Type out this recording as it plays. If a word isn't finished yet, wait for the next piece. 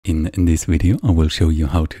In this video, I will show you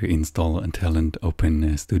how to install Talend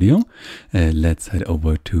Open Studio. Let's head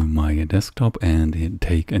over to my desktop and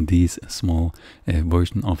take this small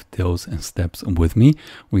version of those steps with me.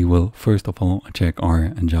 We will first of all check our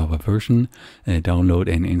Java version, download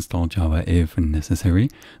and install Java if necessary,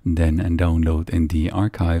 then download in the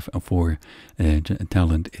archive for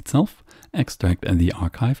Talend itself. Extract the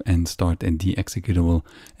archive and start the executable,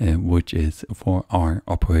 which is for our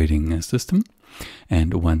operating system.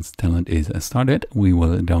 And once Talend is started, we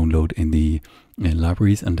will download in the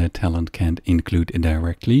libraries and that Talend can't include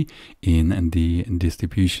directly in the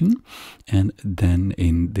distribution. And then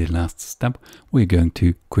in the last step, we're going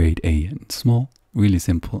to create a small, really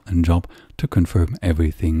simple job to confirm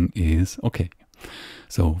everything is okay.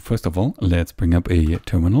 So first of all, let's bring up a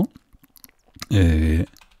terminal.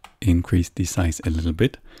 Increase the size a little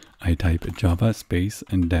bit. I type Java space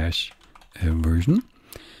and dash version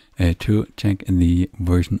to check the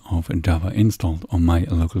version of Java installed on my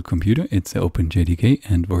local computer. It's OpenJDK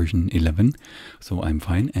and version 11, so I'm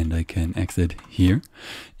fine and I can exit here.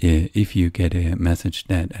 If you get a message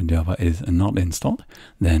that Java is not installed,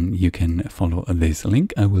 then you can follow this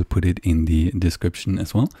link. I will put it in the description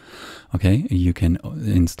as well. Okay, you can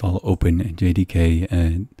install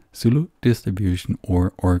OpenJDK Zulu distribution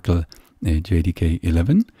or Oracle JDK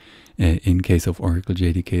 11. In case of Oracle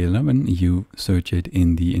JDK 11, you search it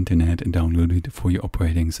in the internet and download it for your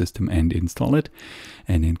operating system and install it.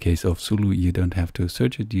 And in case of Zulu, you don't have to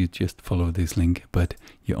search it, you just follow this link, but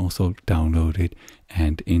you also download it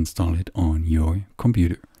and install it on your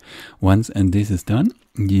computer. Once this is done,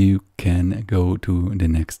 you can go to the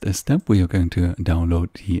next step. We are going to download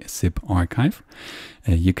the zip archive.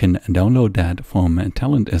 You can download that from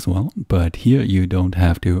Talend as well, but here you don't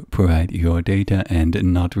have to provide your data and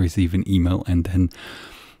not receive an email and then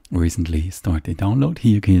recently start the download.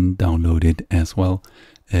 Here you can download it as well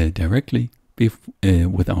directly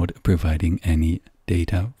without providing any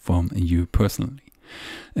data from you personally.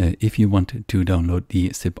 If you want to download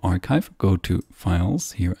the zip archive, go to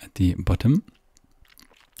Files here at the bottom,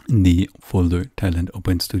 the folder Talend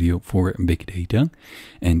Open Studio for Big Data.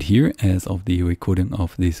 And here, as of the recording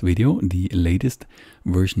of this video, the latest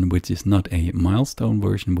version, which is not a milestone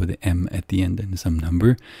version with an M at the end and some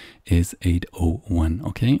number, is 8.01.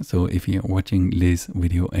 Okay, so if you're watching this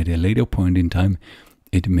video at a later point in time,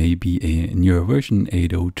 it may be a newer version,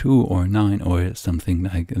 8.02 or 9 or something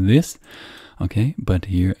like this. Okay, but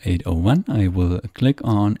here 8.01 I will click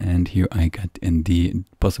on, and here I got in the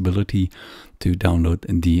possibility to download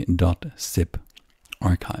the .zip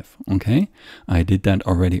archive. Okay, I did that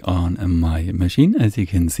already on my machine, as you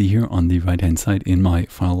can see here on the right hand side in my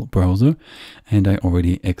file browser, and I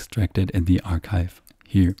already extracted the archive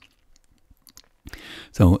here.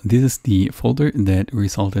 So this is the folder that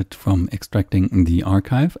resulted from extracting the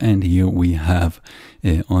archive, and here we have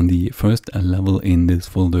on the first level in this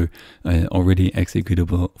folder already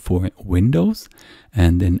executable for Windows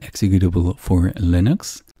and then executable for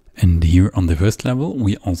Linux. And here on the first level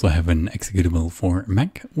we also have an executable for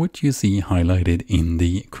Mac, which you see highlighted in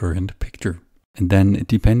the current picture. And then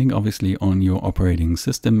depending obviously on your operating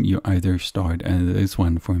system, you either start this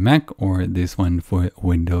one for Mac or this one for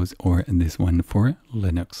Windows or this one for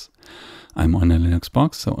Linux. I'm on a Linux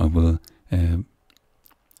box, so I will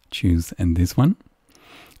choose this one.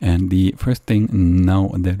 And the first thing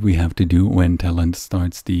now that we have to do when Talend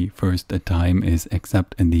starts the first time is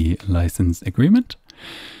accept the license agreement.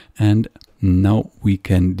 And now we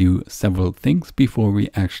can do several things before we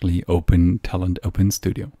actually open Talend Open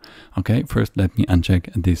Studio. Okay, first let me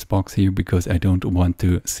uncheck this box here because I don't want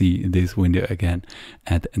to see this window again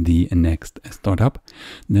at the next startup.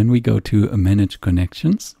 Then we go to Manage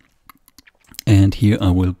Connections. And here I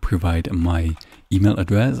will provide my email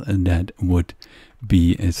address that would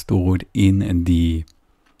be stored in the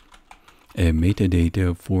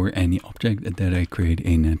metadata for any object that I create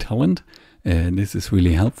in Talend. This is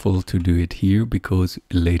really helpful to do it here because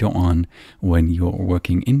later on when you're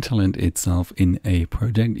working in Talend itself in a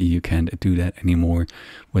project, you can't do that anymore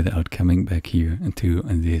without coming back here to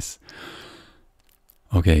this.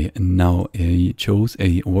 Okay, now I chose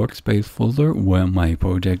a workspace folder where my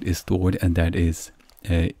project is stored, and that is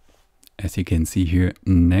as you can see here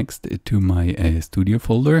next to my studio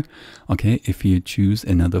folder. Okay, if you choose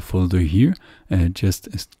another folder here, just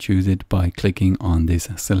choose it by clicking on this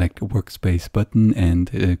select workspace button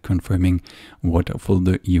and confirming what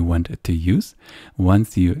folder you want to use.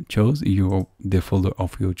 Once you chose the folder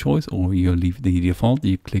of your choice, or you leave the default,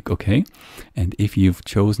 you click OK. And if you've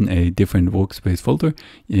chosen a different workspace folder,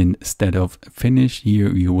 instead of finish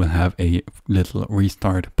here, you will have a little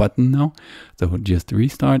restart button now. So just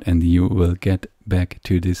restart and you you will get back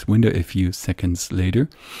to this window a few seconds later.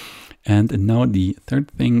 And now the third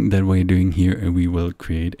thing that we're doing here, we will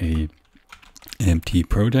create a empty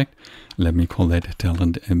project. Let me call that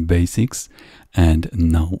Talend Basics. And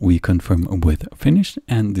now we confirm with finish,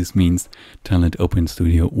 and this means Talend Open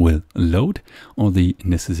Studio will load all the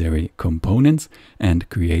necessary components and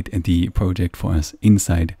create the project for us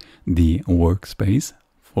inside the workspace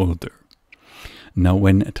folder. Now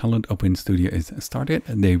when Talend Open Studio is started,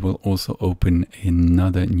 they will also open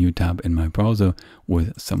another new tab in my browser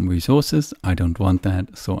with some resources. I don't want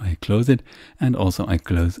that, so I close it, and also I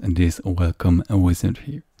close this welcome wizard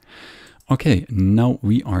here. Okay, now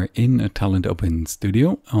we are in Talend Open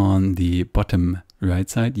Studio. On the bottom right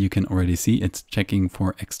side, you can already see it's checking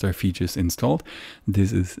for extra features installed.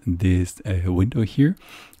 This is this window here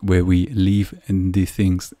where we leave the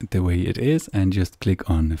things the way it is and just click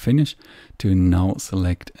on finish to now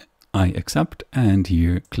select I accept, and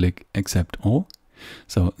here click accept all.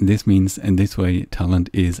 So this means in this way Talend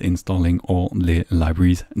is installing all the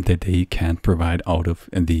libraries that they can provide out of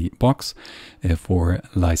the box for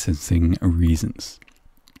licensing reasons.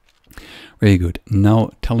 Very good.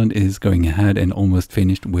 Now Talend is going ahead and almost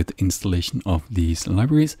finished with installation of these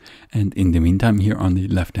libraries, and in the meantime here on the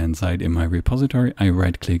left hand side in my repository I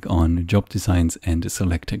right click on job designs and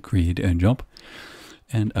select create a job.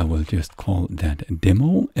 And I will just call that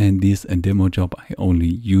demo, and this demo job I only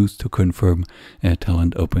use to confirm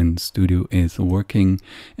Talend Open Studio is working.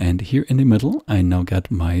 And here in the middle I now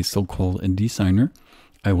got my so-called designer.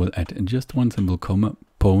 I will add just one simple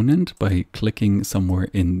component by clicking somewhere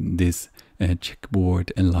in this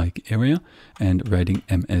checkboard-like area and writing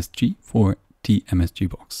MSG for TMSG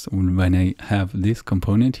box. When I have this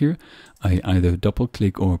component here, I either double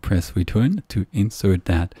click or press return to insert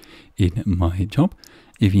that in my job.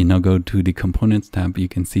 If you now go to the components tab, you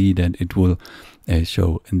can see that it will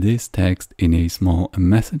show this text in a small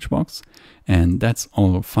message box, and that's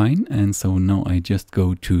all fine. And so now I just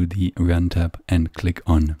go to the run tab and click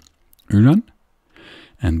on run,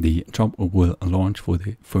 and the job will launch for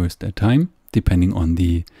the first time. Depending on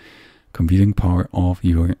the computing power of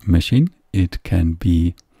your machine, it can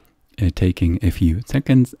be taking a few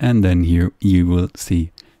seconds, and then here you will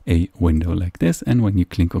see a window like this, and when you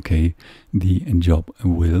click OK, the job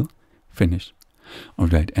will finish.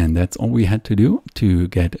 Alright, and that's all we had to do to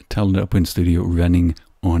get Talend Open Studio running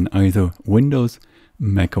on either Windows,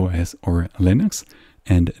 macOS or Linux,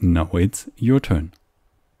 and now it's your turn.